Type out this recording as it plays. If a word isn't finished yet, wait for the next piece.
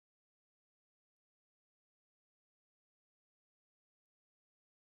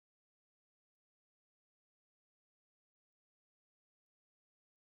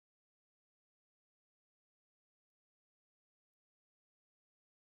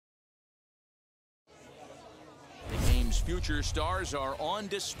future stars are on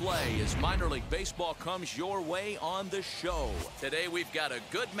display as minor league baseball comes your way on the show. Today we've got a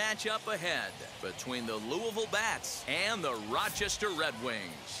good matchup ahead between the Louisville Bats and the Rochester Red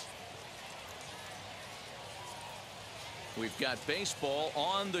Wings. We've got baseball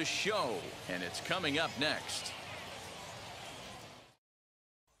on the show, and it's coming up next.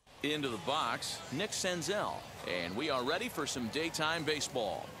 Into the box, Nick Senzel, and we are ready for some daytime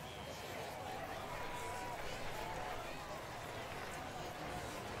baseball.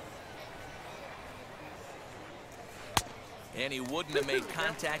 And he wouldn't have made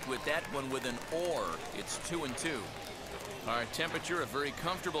contact with that one with an or. It's 2-2. Our temperature a very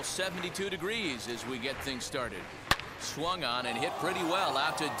comfortable 72 degrees as we get things started. Swung on and hit pretty well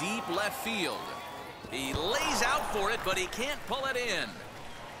out to deep left field. He lays out for it, but he can't pull it in.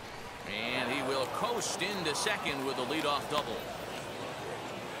 And he will coast into second with a leadoff double.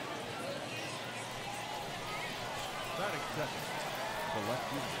 Batting second, the left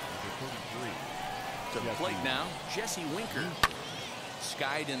fielder, number 33. To the plate now, Jesse Winker.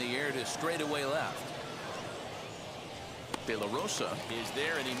 Skied in the air to straightaway left. De La Rosa is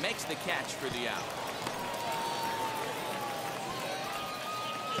there, and he makes the catch for the out.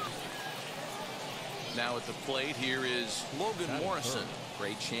 Now at the plate, here is Logan Morrison.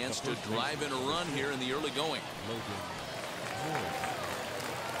 Great chance to drive in a run here in the early going.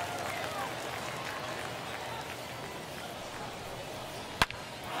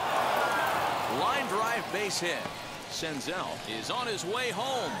 Line drive base hit. Senzel is on his way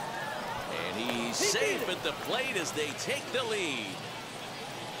home. And he's safe at the plate as they take the lead.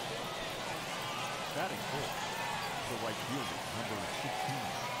 Batting fourth, the right fielder, number 16.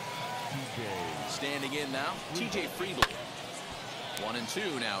 Standing in now, TJ Friedl.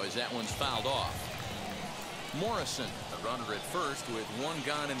 1-2 now as that one's fouled off. Morrison, a runner at first with one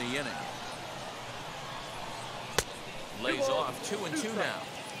gone in the inning. Lays off 2-2 now.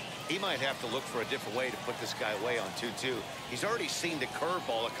 He might have to look for a different way to put this guy away on 2-2. He's already seen the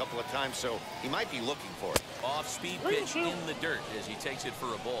curveball a couple of times, so he might be looking for it. Off-speed pitch in the dirt as he takes it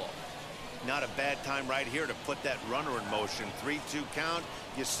for a ball. Not a bad time right here to put that runner in motion. 3-2 count.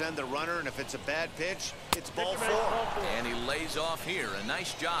 You send the runner, and if it's a bad pitch, it's ball four. And he lays off here. A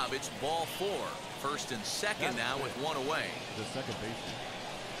nice job. It's ball four. First and second now with one away. The second baseman,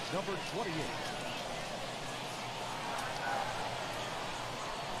 number 28.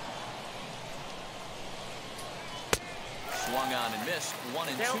 Swung on and missed.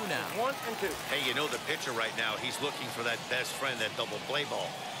 1-2 now. 1-2. Hey, you know the pitcher right now, he's looking for that best friend, that double play ball.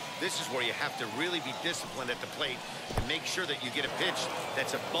 This is where you have to really be disciplined at the plate and make sure that you get a pitch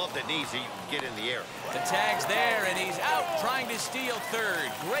that's above the knees that you can get in the air. The tag's there, and he's out trying to steal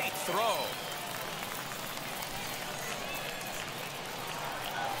third. Great throw.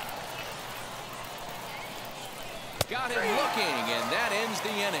 Got him looking, and that ends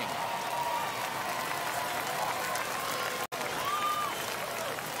the inning.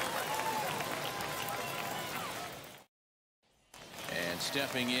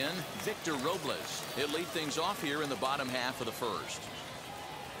 Stepping in, Victor Robles. He'll lead things off here in the bottom half of the first.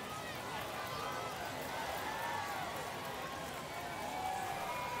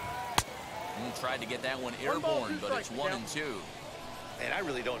 Tried to get that one airborne, but it's 1-2. And I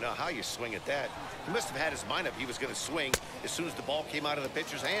really don't know how you swing at that. He must have had his mind up he was going to swing as soon as the ball came out of the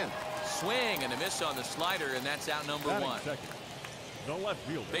pitcher's hand. Swing and a miss on the slider, and that's out number one. Second, the left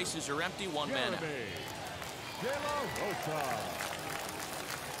fielder. Bases are empty, one man out. De La Rosa.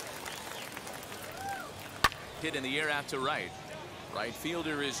 Hit in the air out to right. Right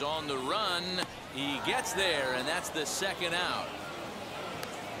fielder is on the run. He gets there, and that's the second out.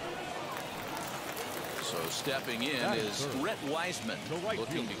 So stepping in is Rhett Wiseman,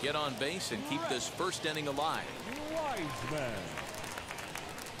 looking to get on base and keep this first inning alive. Wiseman.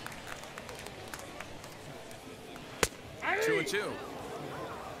 2-2.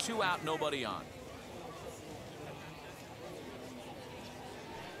 2 out, nobody on.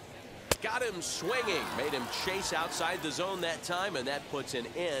 Got him swinging, made him chase outside the zone that time, and that puts an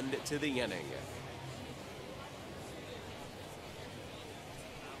end to the inning.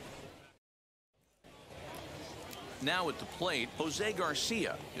 Now at the plate, Jose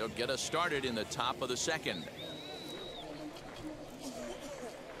Garcia. He'll get us started in the top of the second.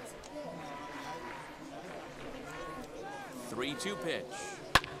 Three-two pitch.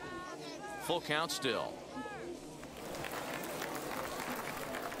 Full count still.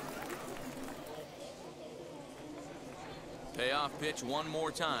 Payoff pitch one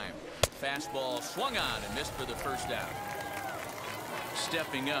more time. Fastball swung on and missed for the first out.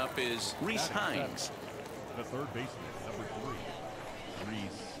 Stepping up is Reese Hines. The third baseman, number 3,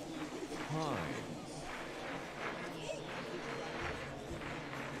 Reese Hines.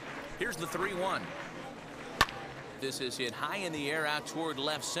 Here's the 3-1. This is hit high in the air out toward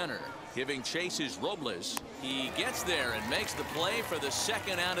left center. Giving chase is Robles. He gets there and makes the play for the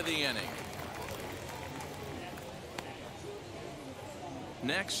second out of the inning.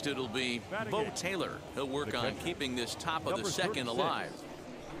 Next, it'll be Bo Taylor. He'll work on keeping this top of the second alive.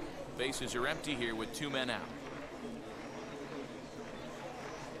 Bases are empty here with 2 men out.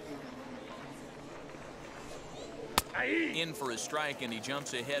 In for a strike, and he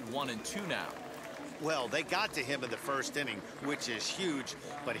jumps ahead 1-2 now. Well, they got to him in the first inning, which is huge,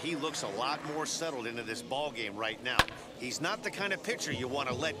 but he looks a lot more settled into this ball game right now. He's not the kind of pitcher you want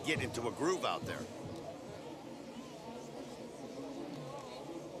to let get into a groove out there.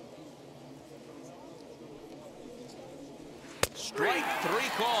 Strike 3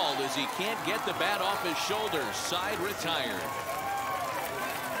 called as he can't get the bat off his shoulders. Side retired.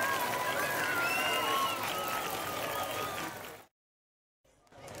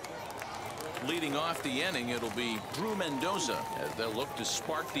 Leading off the inning, it'll be Drew Mendoza as they'll look to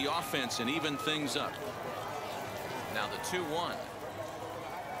spark the offense and even things up. Now the 2-1.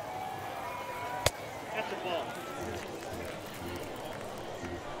 That's the ball.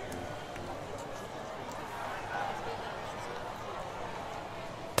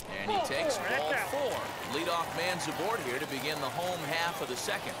 And he takes ball 4. Leadoff man's aboard here to begin the home half of the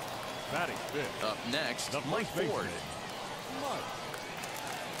second. Batting fifth. Up next, Mike Ford.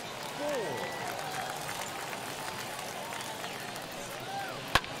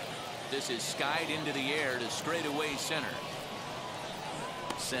 This is skied into the air to straightaway center.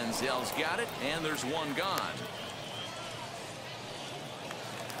 Senzel's got it, and there's one gone.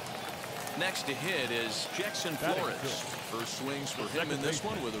 Next to hit is Jackson Flores. First swings for him in this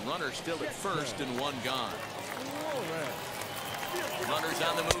one with a runner still at first and one gone. Runners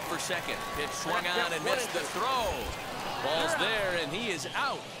on the move for second. Pitch swung on and missed the throw. Ball's there, and he is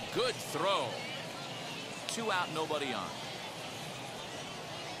out. Good throw. 2 out, nobody on.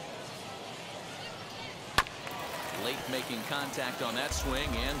 Late making contact on that swing,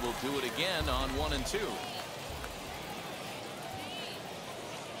 and will do it again on 1-2.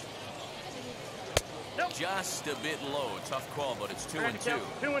 Just a bit low. Tough call, but it's 2-2.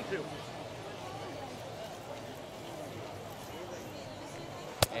 2-2.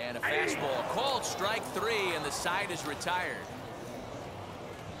 And a fastball called strike 3, and the side is retired.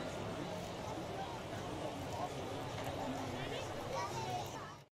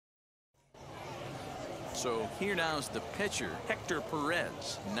 So here now's the pitcher, Hector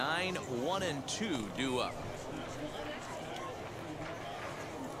Perez. 9-1-2 due up.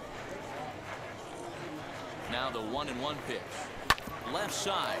 Now the 1-1 pitch. Left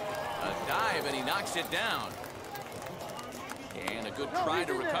side. A dive, and he knocks it down. And a good try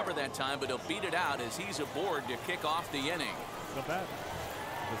to recover that time, but he'll beat it out as he's aboard to kick off the inning. The batter,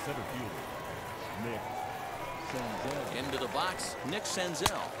 the center fielder, Nick Senzel. Into the box, Nick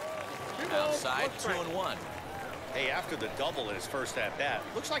Senzel. Outside, 2-1. Hey, after the double in his first at-bat,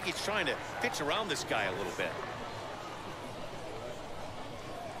 looks like he's trying to pitch around this guy a little bit.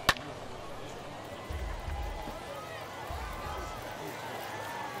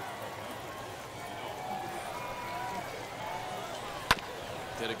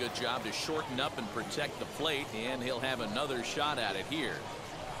 Did a good job to shorten up and protect the plate, and he'll have another shot at it here.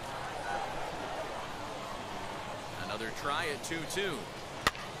 Another try at 2-2.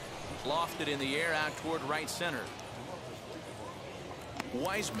 Lofted in the air out toward right center.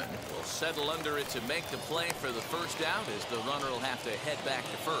 Wiseman will settle under it to make the play for the first out, as the runner will have to head back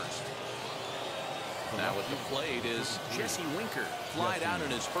to first. Now at the plate is Jesse Winker. Flied out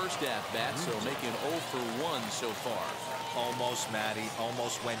in his first at-bat, so making 0 for 1 so far. Almost, Matty.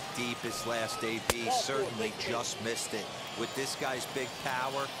 Almost went deep his last AB. Certainly just missed it. With this guy's big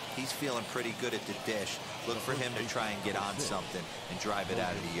power, he's feeling pretty good at the dish. Look for him to try and get on something and drive it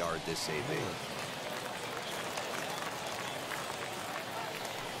out of the yard this AB.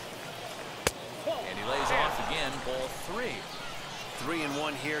 And he lays off again, ball 3.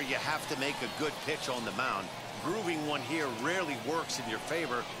 3-1 here. You have to make a good pitch on the mound. Grooving one here rarely works in your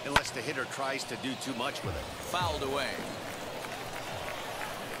favor unless the hitter tries to do too much with it. Fouled away.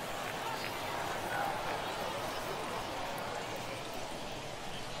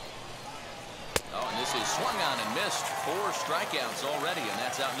 Oh, and this is swung on and missed. 4 strikeouts already, and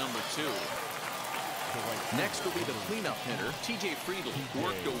that's out number 2. Next will be the cleanup hitter, TJ Friedl.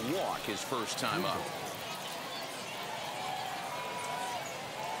 Worked a walk his first time up.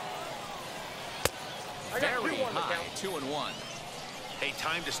 Very high, 2-1. Hey,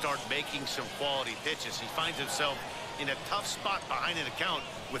 time to start making some quality pitches. He finds himself in a tough spot behind an account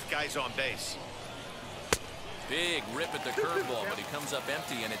with guys on base. Big rip at the curveball, but he comes up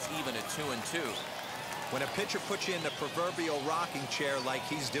empty, and it's even at 2-2. When a pitcher puts you in the proverbial rocking chair like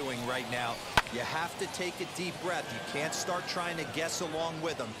he's doing right now, you have to take a deep breath. You can't start trying to guess along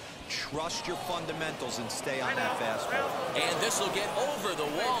with him. Trust your fundamentals and stay on that fastball. And this will get over the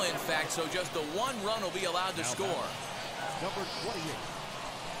wall, in fact, so just the one run will be allowed to score. Number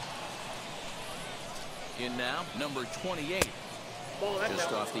 28. In now, number 28.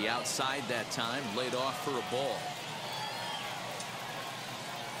 Just off the outside that time, laid off for a ball.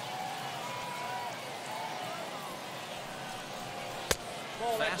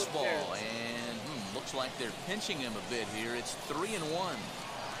 Fastball, and looks like they're pinching him a bit here. It's 3-1.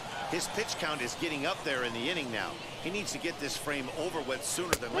 His pitch count is getting up there in the inning now. He needs to get this frame over with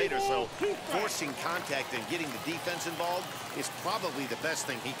sooner than later, so forcing contact and getting the defense involved is probably the best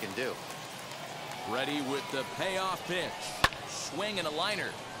thing he can do. Ready with the payoff pitch. Swing and a liner.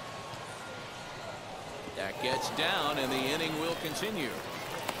 That gets down, and the inning will continue.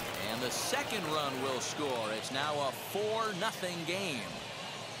 And the second run will score. It's now a 4-0 game.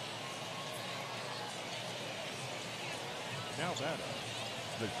 Now batting,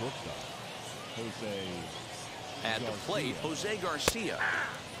 the shortstop, Jose. At the plate, Jose Garcia.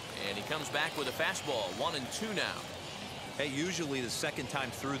 And he comes back with a fastball. 1-2 now. Hey, usually the second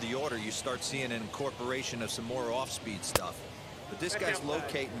time through the order, you start seeing an incorporation of some more off-speed stuff. But this guy's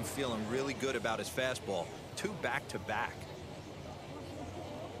locating and feeling really good about his fastball. 2 back-to-back.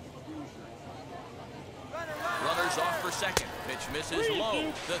 Runners off for second. Pitch misses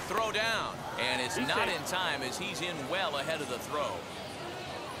low. The throw down. And it's not in time as he's in well ahead of the throw.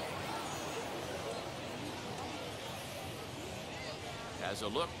 Has a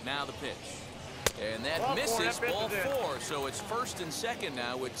look. Now the pitch. And that misses ball 4. So it's first and second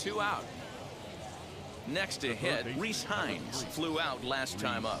now with 2 out. Next to hit, Reese Hines flew out last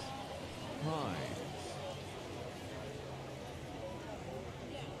time up.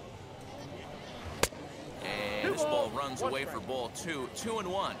 And this ball runs away for ball 2.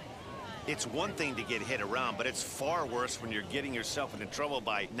 2-1. It's one thing to get hit around, but it's far worse when you're getting yourself into trouble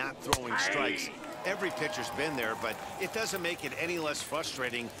by not throwing strikes. Every pitcher's been there, but it doesn't make it any less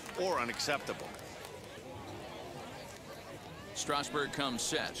frustrating or unacceptable. Strasburg comes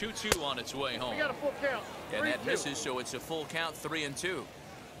set. 2-2 on its way home. We got a full count. And that misses, so it's a full count. 3-2.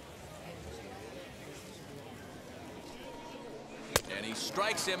 And he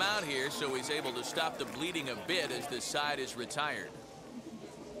strikes him out here, so he's able to stop the bleeding a bit as this side is retired.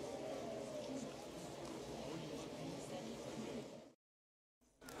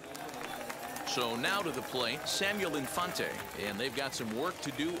 So now to the plate, Samuel Infante, and they've got some work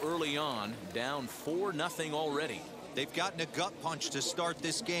to do early on, down 4-0 already. They've gotten a gut punch to start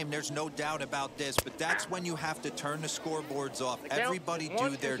this game. There's no doubt about this, but that's when you have to turn the scoreboards off. Everybody do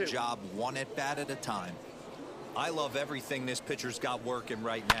their job one at bat at a time. I love everything this pitcher's got working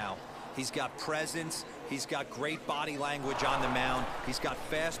right now. He's got presence. He's got great body language on the mound. He's got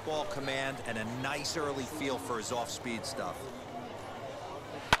fastball command and a nice early feel for his off-speed stuff.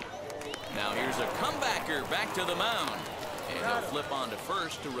 Now here's a comebacker back to the mound. And he'll flip on to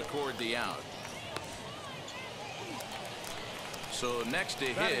first to record the out. So next to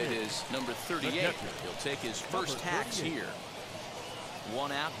hit is number 38. He'll take his first hacks here.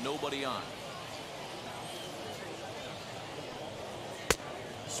 1 out, nobody on.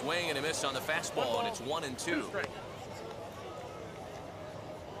 Swing and a miss on the fastball, and it's 1-2.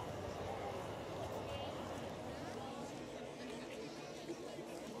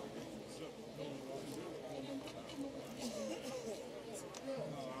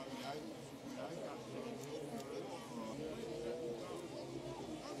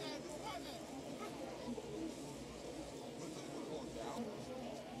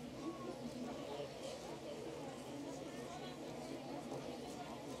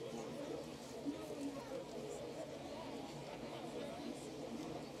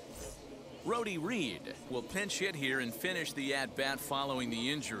 Brody Reed will pinch hit here and finish the at-bat following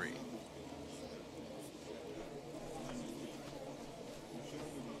the injury.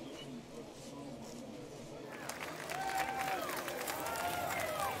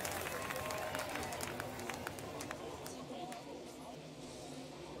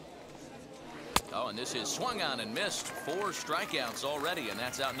 Oh, and this is swung on and missed. 4 strikeouts already, and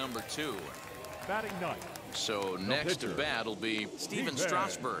that's out number 2. Batting ninth. So next to bat will be Steven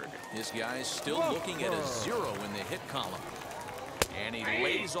Strasburg. This guy's still looking at a 0 in the hit column. And he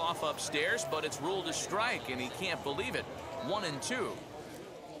lays off upstairs, but it's ruled a strike, and he can't believe it. 1-2.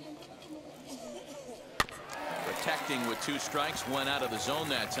 Protecting with 2 strikes, went out of the zone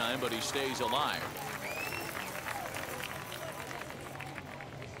that time, but he stays alive.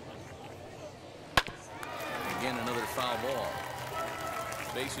 And another foul ball.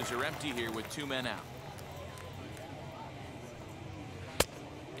 Bases are empty here with 2 men out.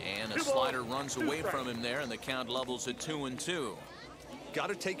 And a slider runs away from him there, and the count levels at 2-2. Got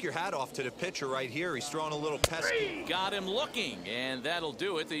to take your hat off to the pitcher right here. He's throwing a little pesky. Got him looking, and that'll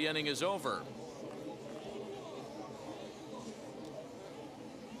do it. The inning is over.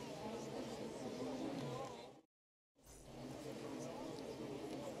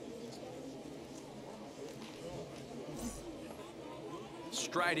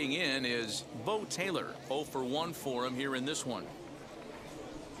 Striding in is Bo Taylor. 0 for 1 for him here in this one.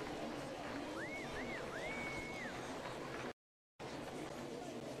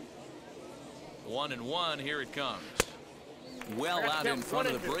 1-1. Here it comes. Well out in front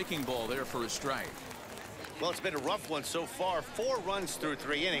of the breaking ball there for a strike. Well, it's been a rough one so far. 4 runs through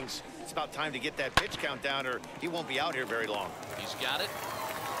 3 innings. It's about time to get that pitch count down, or he won't be out here very long. He's got it.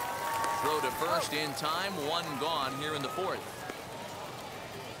 Throw to first in time. 1 gone here in the 4th.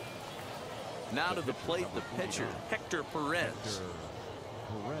 Now to the plate, the pitcher, Hector Perez.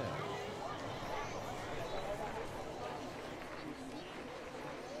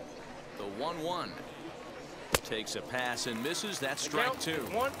 The 1-1. Takes a pass and misses. That's strike 2.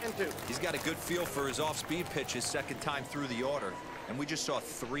 1-2. He's got a good feel for his off-speed pitches, second time through the order. And we just saw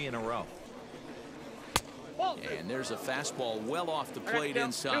 3 in a row. And there's a fastball well off the plate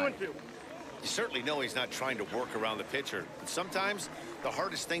inside. 2-2. You certainly know he's not trying to work around the pitcher. And sometimes the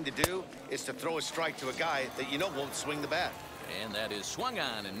hardest thing to do is to throw a strike to a guy that you know won't swing the bat. And that is swung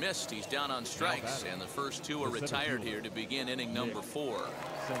on and missed. He's down on strikes, and the first 2 are retired here to begin inning number 4.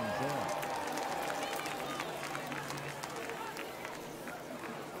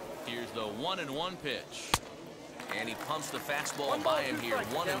 Here's the 1-1 pitch, and he pumps the fastball by him here.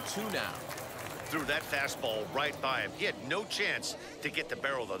 1-2 now. Threw that fastball right by him. He had no chance to get the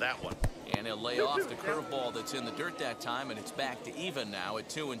barrel of that one. And he'll lay off the curveball that's in the dirt that time, and it's back to even now at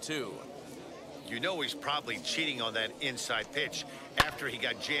 2-2. You know he's probably cheating on that inside pitch after he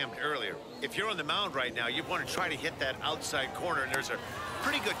got jammed earlier. If you're on the mound right now, you want to try to hit that outside corner, and there's a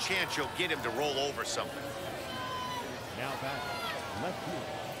pretty good chance you'll get him to roll over something. Now back, left field,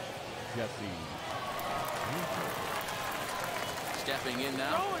 Jesse Winker. Stepping in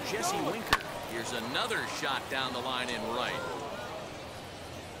now, Jesse Winker. Here's another shot down the line in right.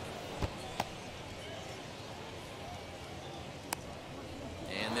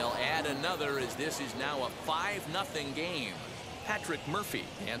 And they'll add another as this is now a 5-0 game. Patrick Murphy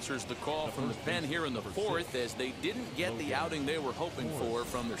answers the call from the pen here in the 4th as they didn't get the outing they were hoping for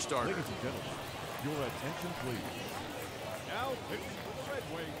from their starter. Ladies and gentlemen, your attention please. Now pitching for the Red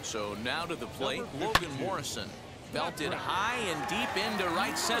Wings. So now to the plate, Logan Morrison. Belted high and deep into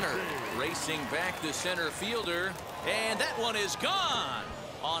right center. Racing back the center fielder. And that one is gone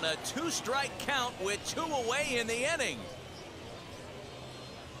on a 2-strike count with 2 away in the inning.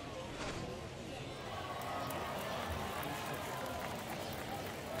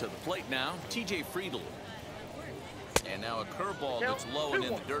 To the plate now, TJ Friedl. And now a curveball that's low and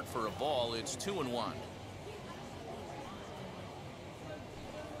in the dirt for a ball. It's 2-1.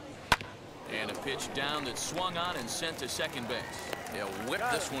 And a pitch down that swung on and sent to second base. They'll whip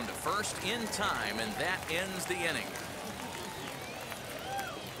this one to first in time, and that ends the inning.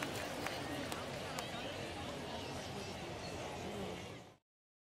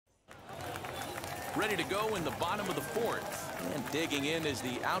 Ready to go in the bottom of the 4th. And digging in is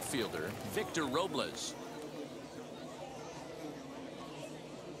the outfielder, Victor Robles.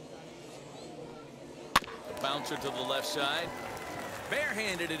 The bouncer to the left side.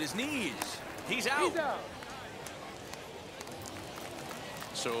 Barehanded at his knees. He's out.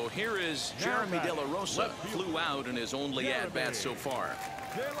 So here is Jeremy De La Rosa. Flew out in his only at-bat so far.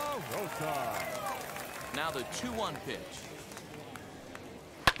 De La Rosa. Now the 2-1 pitch.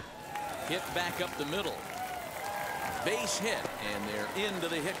 Hit back up the middle. Base hit, and they're into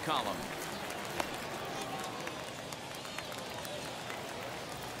the hit column.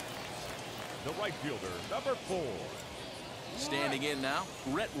 The right fielder, number 4. Standing in now,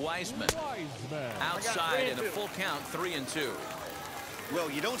 Rhett Wiseman. Outside in a full count, 3-2. Well,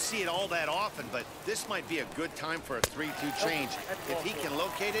 you don't see it all that often, but this might be a good time for a 3-2 change. If he can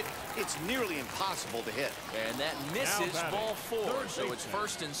locate it, it's nearly impossible to hit. And that misses ball 4, so it's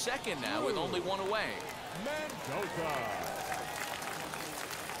first and second now with only 1 away. Mendoza.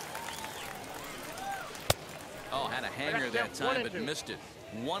 Oh, had a hanger that time, but missed it.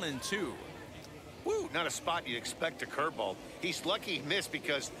 1-2. Woo, not a spot you'd expect a curveball. He's lucky he missed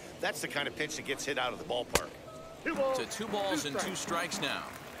because that's the kind of pitch that gets hit out of the ballpark. To 2 balls and 2 strikes now.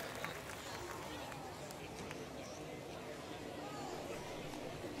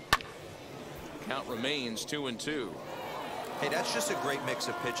 Count remains 2-2. Hey, that's just a great mix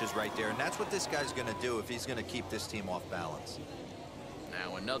of pitches right there, and that's what this guy's going to do if he's going to keep this team off balance.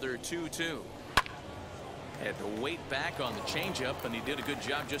 Now another 2-2. Had to wait back on the changeup, and he did a good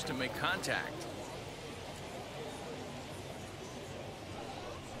job just to make contact.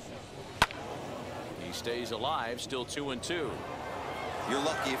 He stays alive, still 2-2. You're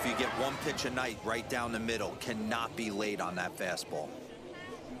lucky if you get one pitch a night right down the middle. Cannot be late on that fastball.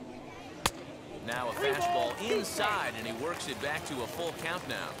 Now a fastball inside, and he works it back to a full count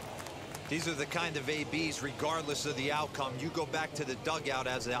now. These are the kind of ABs, regardless of the outcome, you go back to the dugout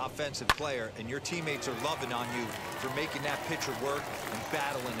as an offensive player, and your teammates are loving on you for making that pitcher work and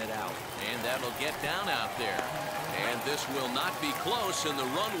battling it out. And that'll get down out there. And this will not be close, and the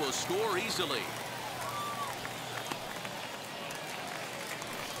run will score easily.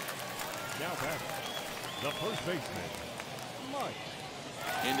 Now batting, the first baseman, Mike.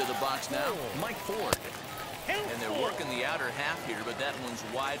 Into the box now, Mike Ford. And they're working the outer half here, but that one's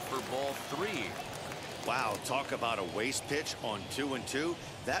wide for ball 3. Wow, talk about a waste pitch on 2-2.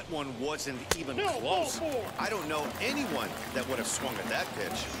 That one wasn't even close. I don't know anyone that would have swung at that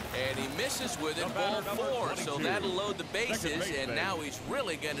pitch. And he misses with it, ball 4, so that'll load the bases, and now he's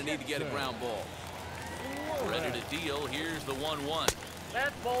really going to need to get a ground ball. Ready to deal, here's the 1-1.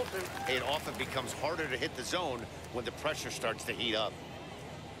 That's Bolton. It often becomes harder to hit the zone when the pressure starts to heat up.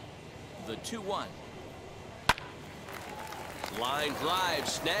 The 2-1. Line drive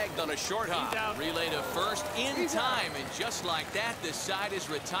snagged on a short hop. Relay to first in time, and just like that, this side is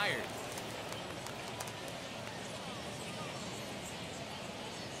retired.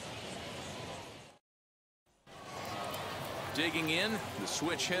 Digging in, the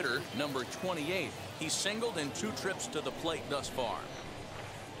switch hitter, number 28. He's singled in 2 trips to the plate thus far.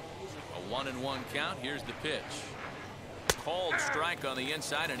 A 1-1 count. Here's the pitch. Called strike on the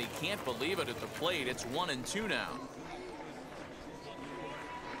inside, and he can't believe it at the plate. It's 1-2 now.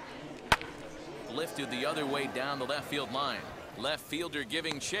 Lifted the other way down the left field line. Left fielder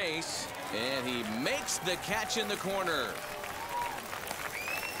giving chase, and he makes the catch in the corner.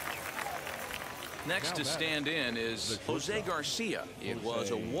 Next to stand in is Jose Garcia. It was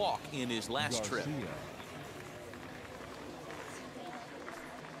a walk in his last trip.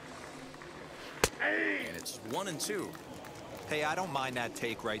 And it's 1-2. Hey, I don't mind that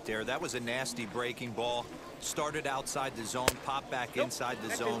take right there. That was a nasty breaking ball. Started outside the zone, popped back inside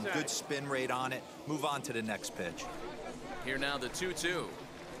the zone. Good spin rate on it. Move on to the next pitch. Here now the 2-2.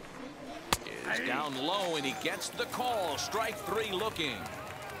 Is down low, and he gets the call. Strike 3 looking.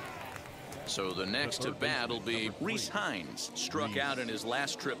 So the next to bat will be Reese Hines. Struck out in his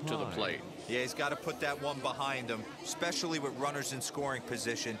last trip to the plate. Yeah, he's got to put that one behind him, especially with runners in scoring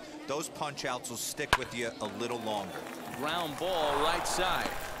position. Those punch outs will stick with you a little longer. Ground ball right side.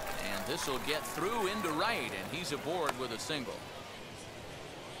 And this will get through into right, and he's aboard with a single.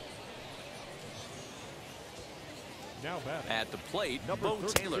 Now batting. At the plate, Number Bo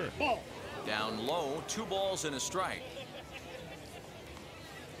 36. Taylor. Down low, 2 balls and a strike.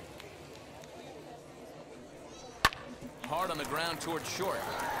 Hard on the ground towards short.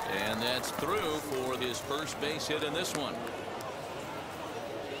 And that's through for his first base hit in this one.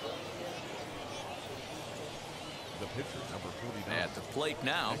 The pitcher, number 49. At the plate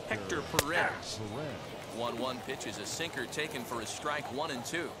now, Hector Perez. 1-1 pitch is a sinker taken for a strike,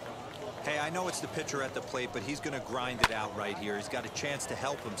 1-2. Hey, I know it's the pitcher at the plate, but he's going to grind it out right here. He's got a chance to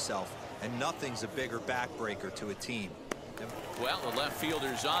help himself, and nothing's a bigger backbreaker to a team. Well, the left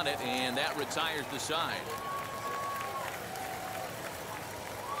fielder's on it, and that retires the side.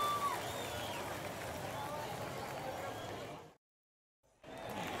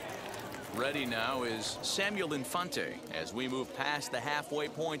 Ready now is Samuel Infante as we move past the halfway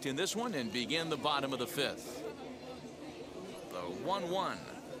point in this one and begin the bottom of the 5th. The 1-1.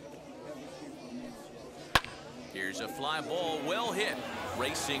 Here's a fly ball, well hit.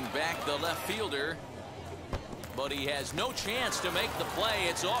 Racing back the left fielder. But he has no chance to make the play.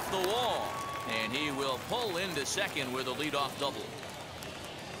 It's off the wall. And he will pull into second with a leadoff double.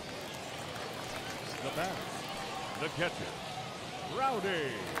 The batter, the catcher, Rowdy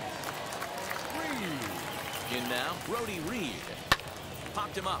Reed. In now, Brody Reed.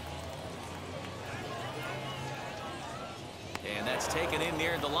 Popped him up. And that's taken in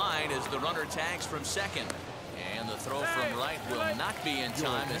near the line as the runner tags from second. And the throw from right will not be in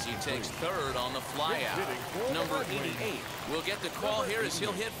time as he takes third on the flyout. Number 88 will get the call here as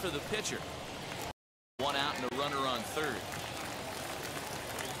he'll hit for the pitcher. 1 out and a runner on third.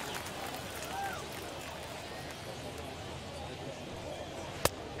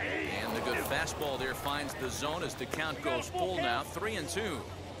 And the good fastball there finds the zone as the count goes full now, 3-2.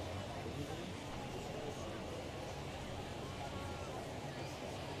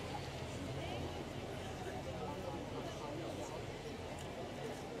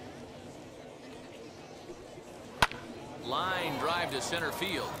 Line drive to center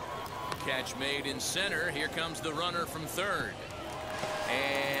field. Catch made in center. Here comes the runner from third.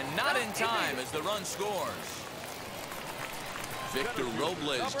 And not in time as the run scores. Victor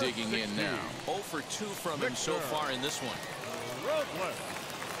Robles digging in now. 0 for 2 from him so far in this one. Robles.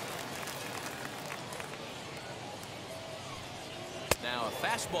 Now a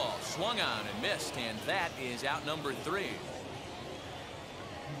fastball swung on and missed, and that is out number 3.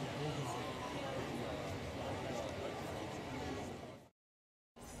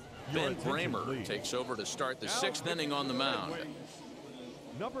 Ben Bramer takes over to start the 6th inning on the mound.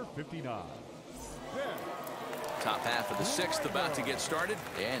 Number 59. Top half of the 6th about to get started,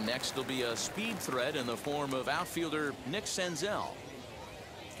 and next will be a speed threat in the form of outfielder Nick Senzel.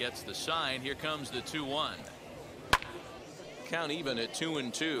 Gets the sign. Here comes the 2-1. Count even at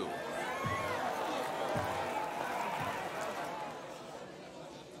 2-2.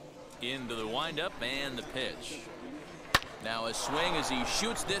 Into the windup and the pitch. Now a swing as he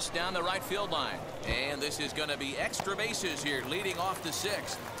shoots this down the right field line. And this is going to be extra bases here leading off the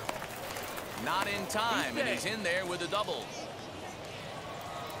 6th. Not in time, and he's in there with a double.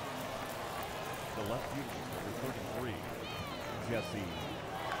 The left fielder, number 33, Jesse.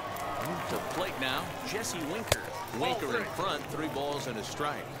 To plate now, Jesse Winker. Winker in front, 3 balls and a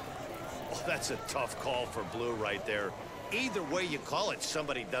strike. Oh, that's a tough call for Blue right there. Either way you call it,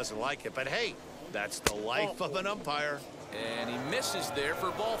 somebody doesn't like it. But hey, that's the life of an umpire. And he misses there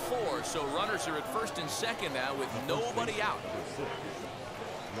for ball 4. So runners are at first and second now with nobody out.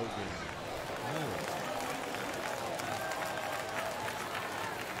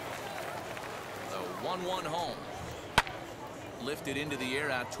 The 1-1 home. Lifted into the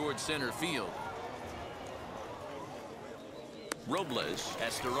air out towards center field. Robles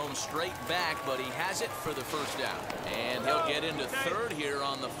has to roam straight back, but he has it for the first out. And he'll get into third here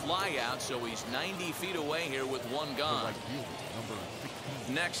on the fly out, so he's 90 feet away here with 1 gone.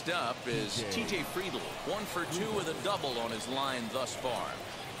 Next up is TJ Friedl, 1 for 2 with a double on his line thus far.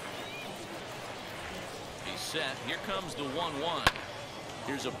 He's set. Here comes the 1-1.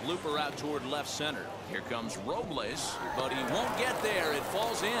 Here's a blooper out toward left center. Here comes Robles, but he won't get there. It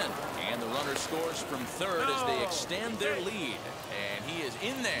falls in. And the runner scores from third as they extend their lead. And he is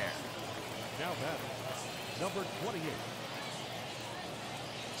in there. Now batting, number 28.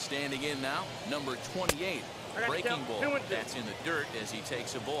 Standing in now, number 28. Breaking ball. That's in the dirt as he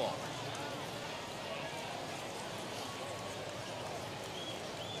takes a ball.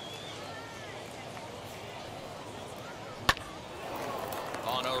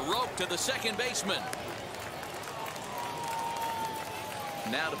 On a rope to the second baseman.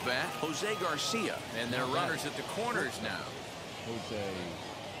 Now to bat, Jose Garcia, and they're runners at the corners now. Jose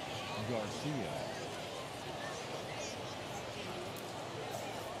Garcia.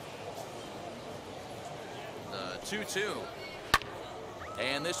 The 2-2.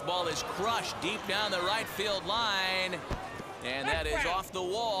 And this ball is crushed deep down the right field line. And that is off the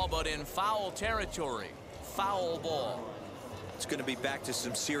wall, but in foul territory. Foul ball. It's going to be back to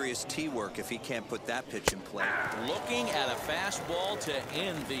some serious tee work if he can't put that pitch in play. Looking at a fastball to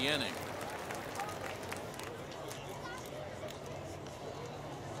end the inning.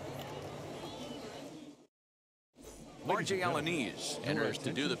 R.J. Alanis enters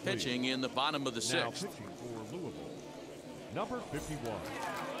to do the pitching in the bottom of the 6th. Now pitching for Louisville, number 51.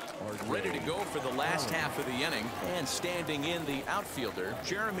 Ready to go for the last half of the inning, and standing in the outfielder,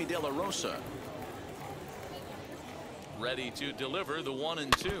 Jeremy De La Rosa. Ready to deliver the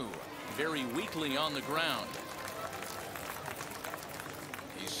 1-2. Very weakly on the ground.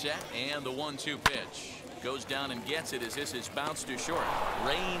 He's set, and the 1-2 pitch. Goes down and gets it as this is bounced to short.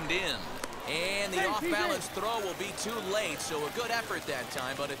 Reined in. And the off-balance throw will be too late, so a good effort that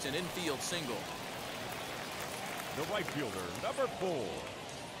time, but it's an infield single. The right fielder, number 4,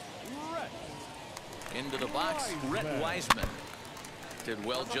 Rhett. Into the box, Rhett Wiseman. Did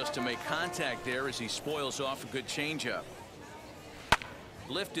well just to make contact there as he spoils off a good changeup.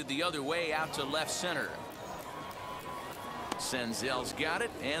 Lifted the other way out to left center. Senzel's got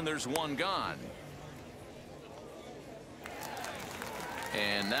it, and there's 1 gone.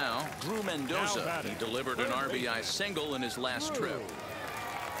 And now, Drew Mendoza. He delivered an RBI single in his last trip.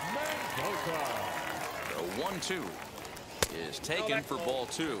 The 1-2 is taken for ball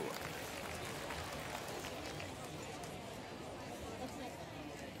 2.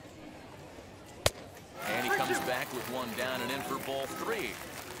 And he comes back with 1 down and in for ball 3.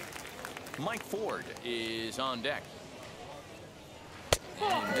 Mike Ford is on deck.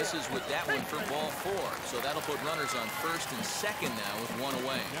 And this is with that one for ball 4. So that'll put runners on first and second now with 1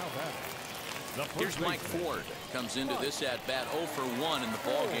 away. Here's Mike Ford. Comes into this at bat 0 for 1 in the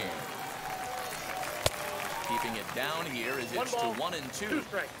ball game. keeping it down here as it's to 1-2.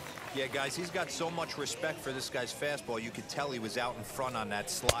 Yeah, guys, he's got so much respect for this guy's fastball. You could tell he was out in front on that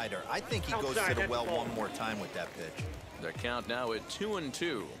slider. I think he goes to the well one more time with that pitch. The count now at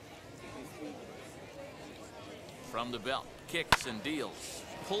 2-2. From the belt, kicks and deals.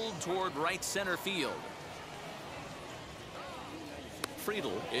 Pulled toward right center field.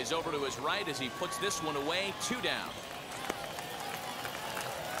 Friedel is over to his right as he puts this one away. 2 down.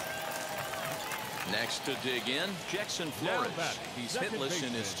 Next to dig in, Jackson Flores. He's hitless in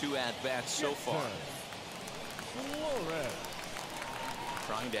his 2 at-bats so far. Flores.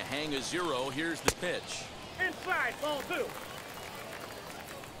 Trying to hang a 0. Here's the pitch. Inside, ball 2.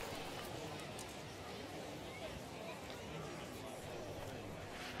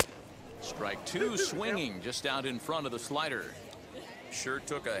 Strike 2 swinging just out in front of the slider. Sure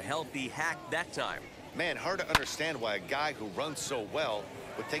took a healthy hack that time. Man, hard to understand why a guy who runs so well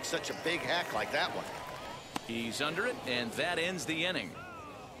would take such a big hack like that one. He's under it, and that ends the inning.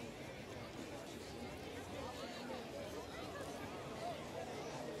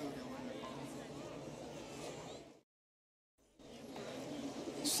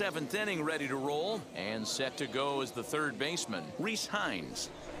 Seventh inning ready to roll, and set to go as the third baseman, Reese Hines.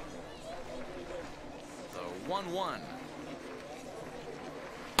 The 1-1.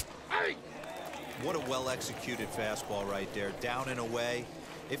 What a well-executed fastball right there. Down and away.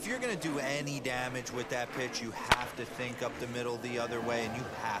 If you're going to do any damage with that pitch, you have to think up the middle the other way, and you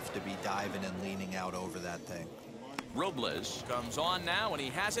have to be diving and leaning out over that thing. Robles comes on now, and he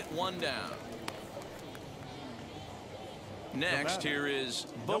has it 1 down. Next, here is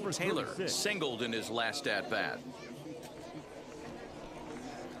Bo Taylor, singled in his last at-bat.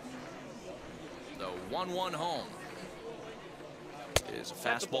 The 1-1 home. Is a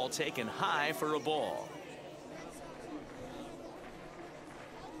fastball taken high for a ball.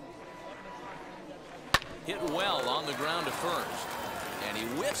 Hit well on the ground to first. And he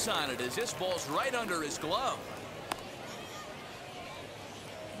whiffs on it as this ball's right under his glove.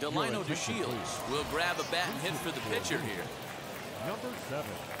 Delino DeShields will grab a bat and hit for the pitcher here. Number 7,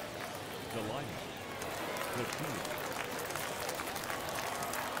 Delino DeShields.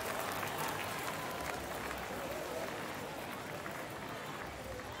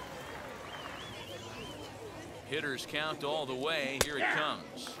 Hitters count all the way. Here it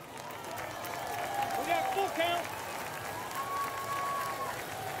comes. We got full count.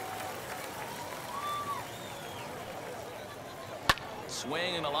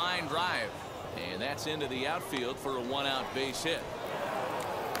 Swing and a line drive. And that's into the outfield for a 1-out base hit.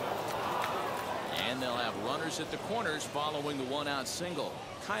 And they'll have runners at the corners following the 1-out single.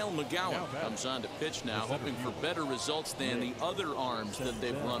 Kyle McGowan comes on to pitch now, hoping for better results than the other arms that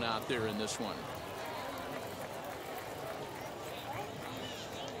they've run out there in this one.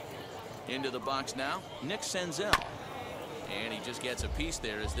 Into the box now, Nick Senzel. And he just gets a piece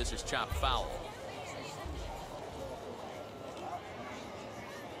there as this is chopped foul.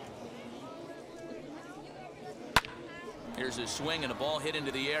 Here's a swing and a ball hit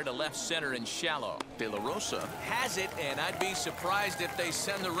into the air to left center and shallow. De La Rosa has it, and I'd be surprised if they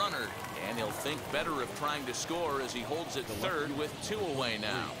send the runner. And he'll think better of trying to score as he holds it third with 2 away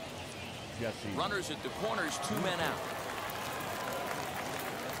now. Runners at the corners, 2 men out.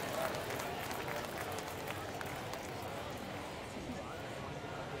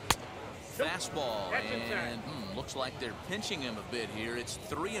 Fastball, and looks like they're pinching him a bit here. It's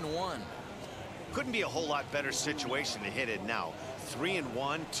 3-1. Couldn't be a whole lot better situation to hit it now.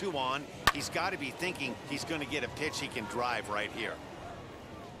 3-1, 2 on. He's got to be thinking he's going to get a pitch he can drive right here.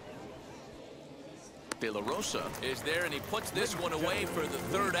 De La Rosa is there, and he puts this one away for the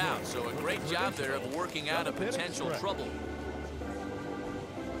 3rd out. So a great job there of working out a potential trouble.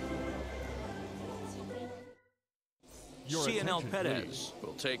 Cionel Perez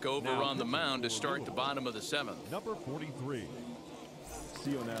will take over on the mound to start the bottom of the 7th. Number 43,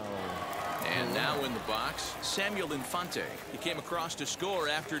 Cionel. And now in the box, Samuel Infante. He came across to score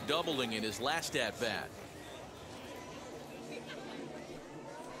after doubling in his last at-bat.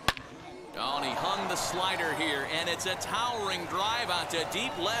 Oh, and he hung the slider here, and it's a towering drive out to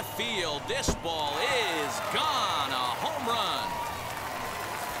deep left field. This ball is gone. A home run.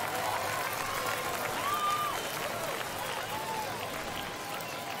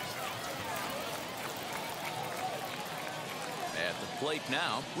 At the plate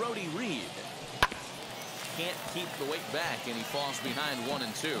now, Brody Reed. Can't keep the weight back, and he falls behind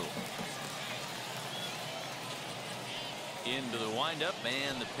 1-2. Into the windup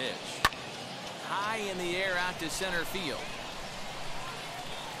and the pitch. High in the air out to center field.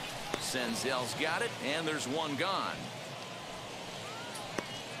 Senzel's got it, and there's one gone.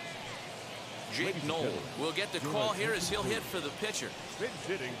 Jake Knoll will get the call here as he'll hit for the pitcher. Pinch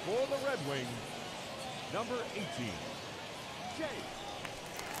hitting for the Red Wings, number 18, Jake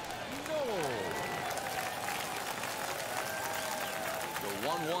Knoll. The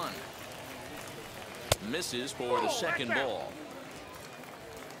 1-1. Misses for the second ball.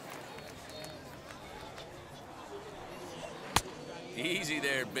 Easy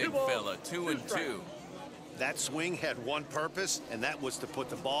there, big fella. 2-2. That swing had one purpose, and that was to put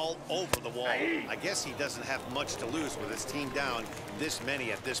the ball over the wall. I guess he doesn't have much to lose with his team down this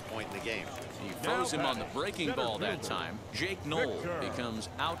many at this point in the game. He froze him on the breaking ball that time. Jake Knoll becomes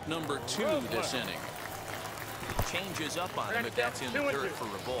out number 2 this inning. Changes up on him, but that's in the dirt for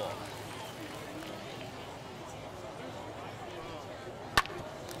a ball.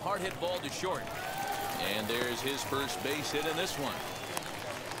 Hard hit ball to short. And there's his first base hit in this one.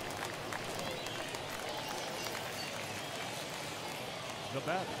 The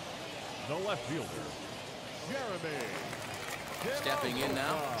batter, the left fielder, Jeremy. Stepping in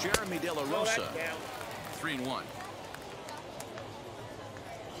now, Jeremy De La Rosa. 3-1.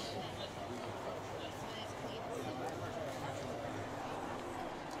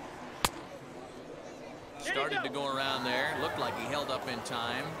 Started to go around there. Looked like he held up in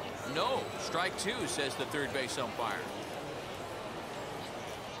time. No. Strike 2, says the third base umpire.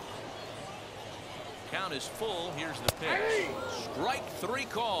 Count is full. Here's the pitch. Strike 3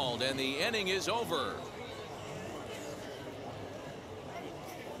 called, and the inning is over.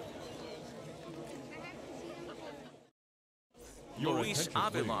 Luis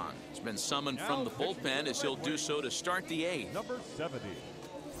Avilan has been summoned from the bullpen as he'll do so to start the 8th. Number 70,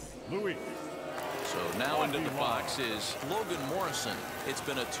 Luis. So now into the box is Logan Morrison. It's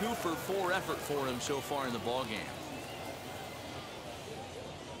been a 2-for-4 effort for him so far in the ballgame.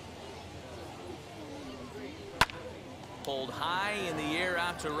 Pulled high in the air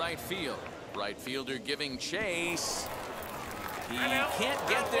out to right field. Right fielder giving chase. He can't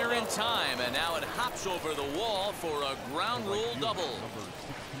get there in time, and now it hops over the wall for a ground rule double.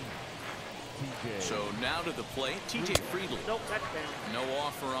 So now to the plate, TJ Friedl. No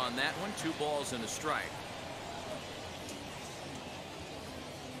offer on that one. 2 balls and a strike.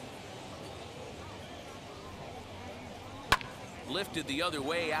 Lifted the other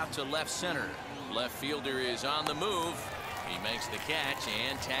way out to left center. Left fielder is on the move. He makes the catch,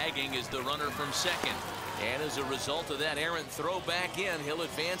 and tagging is the runner from second. And as a result of that errant throw back in, he'll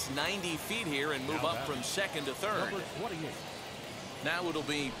advance 90 feet here and move up from second to third. Number 28. Now it'll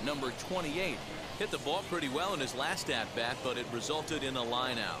be number 28. Hit the ball pretty well in his last at-bat, but it resulted in a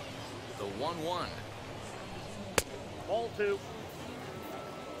line out. The 1-1. Ball 2.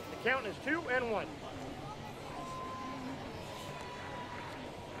 The count is 2-1.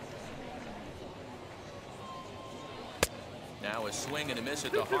 Now a swing and a miss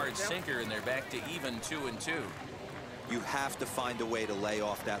at the hard sinker, and they're back to even 2-2. You have to find a way to lay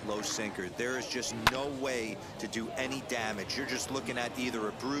off that low sinker. There is just no way to do any damage. You're just looking at either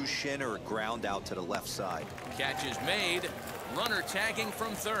a bruised shin or a ground out to the left side. Catch is made. Runner tagging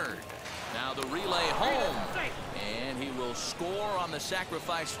from third. Now the relay home, and he will score on the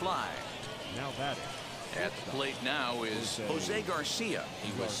sacrifice fly. Now batting. At the plate now is Jose Garcia.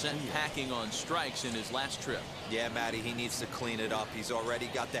 He was sent packing on strikes in his last trip. Yeah, Matty, he needs to clean it up. He's already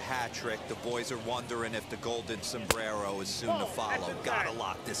got the hat trick. The boys are wondering if the golden sombrero is soon to follow. Gotta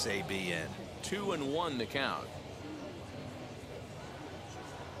lock this AB in. 2-1 the count.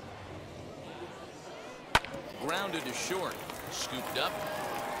 Grounded to short. Scooped up.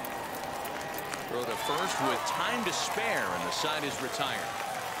 Throw to first with time to spare, and the side is retired.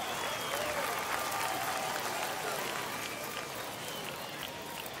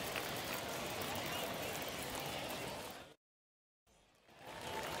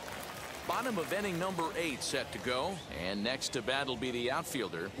 Bottom of inning number 8 set to go, and next to bat will be the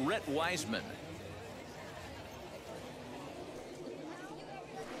outfielder, Rhett Wiseman.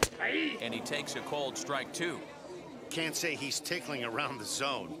 And he takes a called strike 2. Can't say he's tickling around the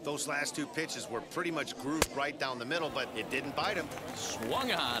zone. Those last 2 pitches were pretty much grooved right down the middle, but it didn't bite him.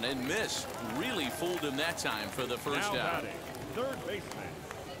 Swung on and missed. Really fooled him that time for the first now out. batting, third baseman,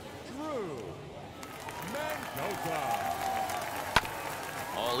 Drew Mancota.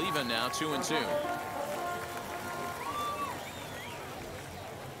 All even now, 2-2.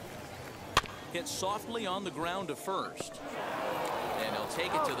 Hit softly on the ground to first. And he'll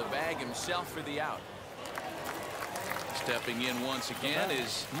take it to the bag himself for the out. Stepping in once again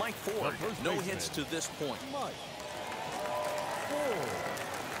is Mike Ford. No hits to this point. Mike Ford.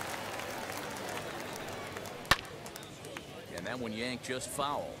 And that one yanked just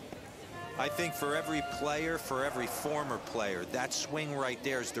foul. I think for every player, for every former player, that swing right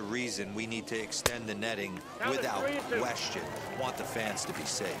there is the reason we need to extend the netting without question. Want the fans to be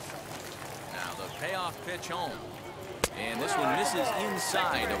safe. Now the payoff pitch home. And this one misses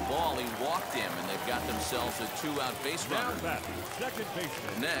inside a ball he walked him, and they've got themselves a 2-out base runner.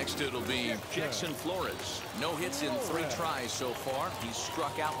 Next, it'll be Jackson Flores. No hits in 3 tries so far. He's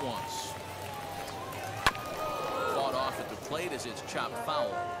struck out once. Fought off at the plate as it's chopped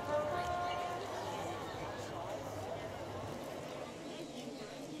foul.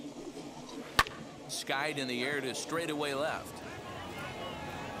 Skied in the air to straightaway left.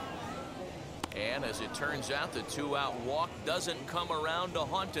 And as it turns out, the 2-out walk doesn't come around to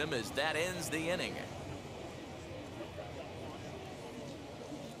haunt him as that ends the inning.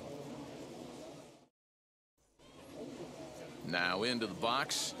 Now into the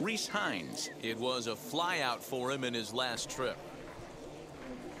box, Rhys Hines. It was a flyout for him in his last trip.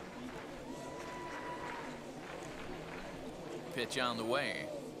 Pitch on the way.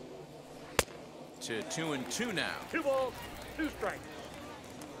 To 2-2 now. 2 balls, 2 strikes.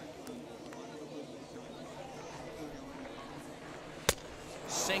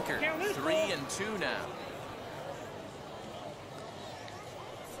 Sinker, 3-2 now.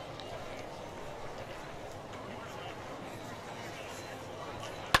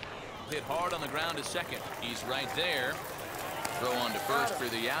 Hit hard on the ground to second. He's right there. Throw on to first for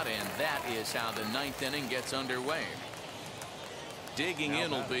the out, and that is how the 9th inning gets underway. Digging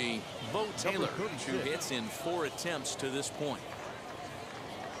in will be Bo Taylor, 2 hits in 4 attempts to this point.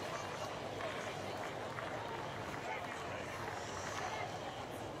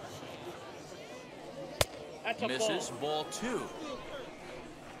 Misses, ball 2.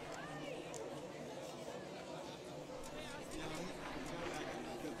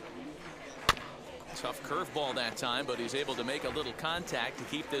 Tough curveball that time, but he's able to make a little contact to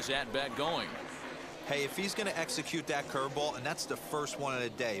keep this at-bat going. Hey, if he's going to execute that curveball, and that's the first one of the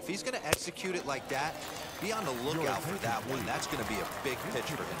day, if he's going to execute it like that, be on the lookout for that one. That's going to be a big pitch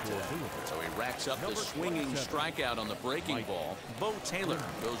for him today. So he racks up the swinging strikeout on the breaking ball. Bo Taylor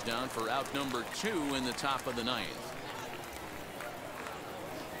goes down for out number 2 in the top of the 9th.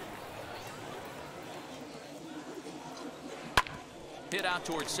 Hit out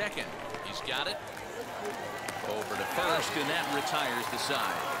towards second. He's got it. Over to first, and that retires the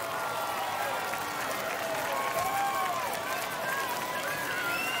side.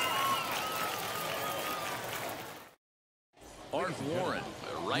 Art Warren,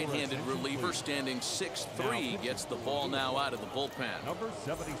 a right-handed reliever standing 6'3", gets the ball now out of the bullpen. Number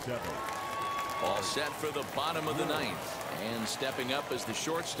 77. All set for the bottom of the 9th. And stepping up as the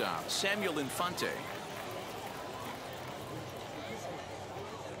shortstop, Samuel Infante.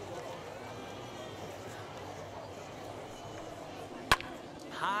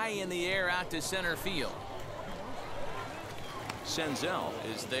 High in the air out to center field. Senzel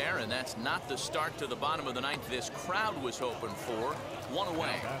is there, and that's not the start to the bottom of the 9th this crowd was hoping for. 1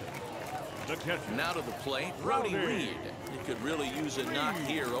 away. Now to the plate, Brody Reed. He could really use a knock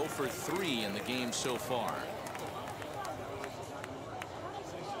here. 0 for 3 in the game so far.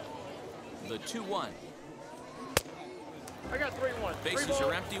 The 2-1. I got 3-1. Bases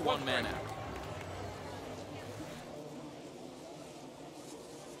are empty, 1 man out.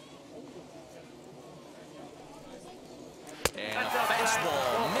 And a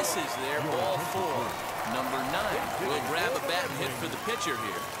fastball misses there, ball 4. Number 9 will grab a bat and hit for the pitcher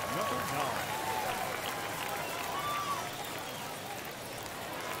here. Number 9.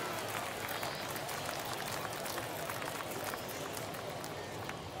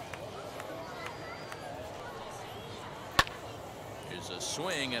 Here's a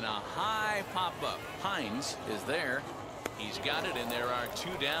swing and a high pop-up. Hines is there. He's got it, and there are 2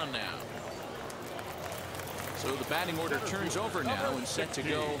 down now. So the batting order turns over now and set to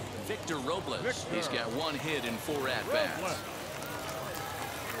go Victor Robles. He's got 1 hit in 4 at-bats.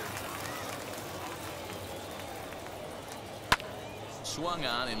 Swung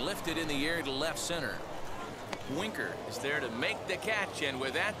on and lifted in the air to left center. Winker is there to make the catch, and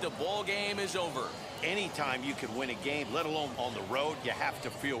with that, the ball game is over. Anytime you can win a game, let alone on the road, you have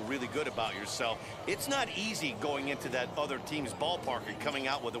to feel really good about yourself. It's not easy going into that other team's ballpark and coming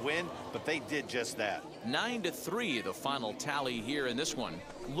out with a win, but they did just that. 9-3 the final tally here in this one.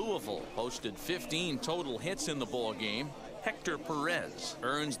 Louisville posted 15 total hits in the ball game. Hector Perez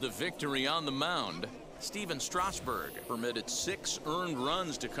earns the victory on the mound. Steven Strasburg permitted 6 earned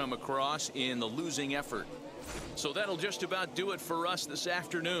runs to come across in the losing effort. So that'll just about do it for us this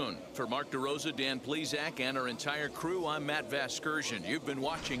afternoon. For Mark DeRosa, Dan Plesac, and our entire crew, I'm Matt Vasgersian. You've been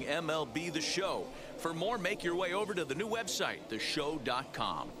watching MLB The Show. For more, make your way over to the new website,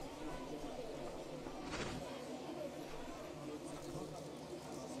 theshow.com.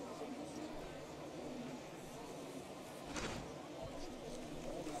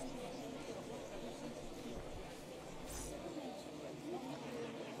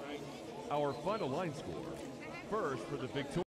 Our final line score. First for the victorious.